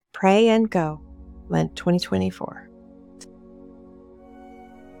Pray and Go, Lent 2024.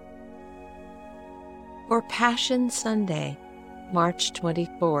 For Passion Sunday, March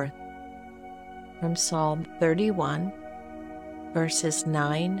 24th, from Psalm 31, verses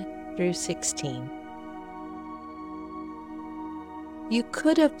 9 through 16. You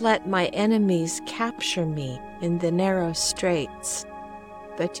could have let my enemies capture me in the narrow straits,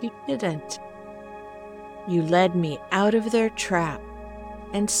 but you didn't. You led me out of their trap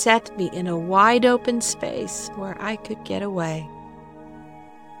and set me in a wide open space where I could get away.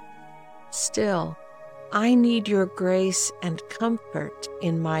 Still, I need your grace and comfort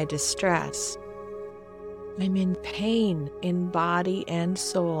in my distress. I'm in pain in body and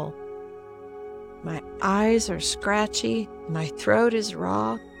soul. My eyes are scratchy, my throat is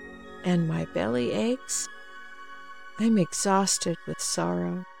raw, and my belly aches. I'm exhausted with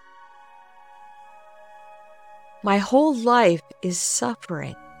sorrow. My whole life is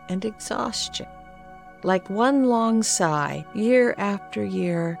suffering and exhaustion. Like one long sigh, year after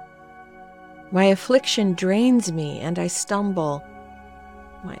year, my affliction drains me and I stumble.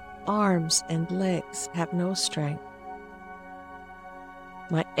 My arms and legs have no strength.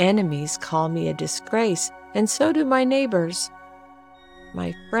 My enemies call me a disgrace, and so do my neighbors.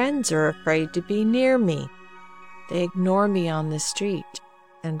 My friends are afraid to be near me. They ignore me on the street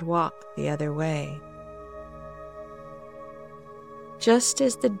and walk the other way. Just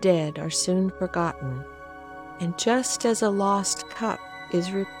as the dead are soon forgotten, and just as a lost cup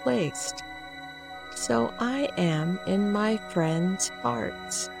is replaced, so I am in my friends'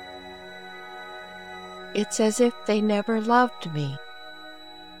 hearts. It's as if they never loved me.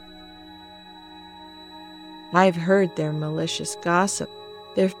 I've heard their malicious gossip.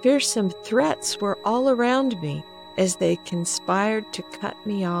 Their fearsome threats were all around me as they conspired to cut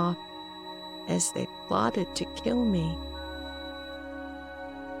me off, as they plotted to kill me.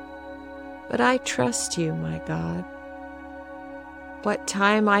 But I trust you, my God. What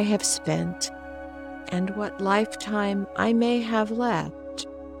time I have spent, and what lifetime I may have left,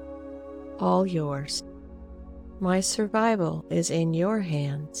 all yours. My survival is in your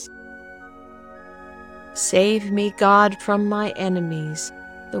hands. Save me, God, from my enemies,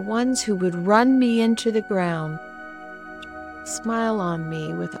 the ones who would run me into the ground. Smile on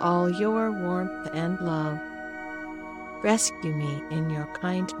me with all your warmth and love. Rescue me in your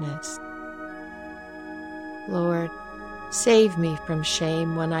kindness. Lord, save me from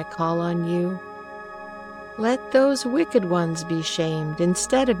shame when I call on you. Let those wicked ones be shamed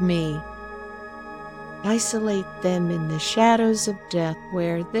instead of me. Isolate them in the shadows of death,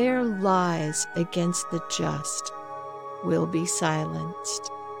 where their lies against the just will be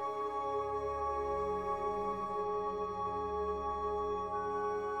silenced.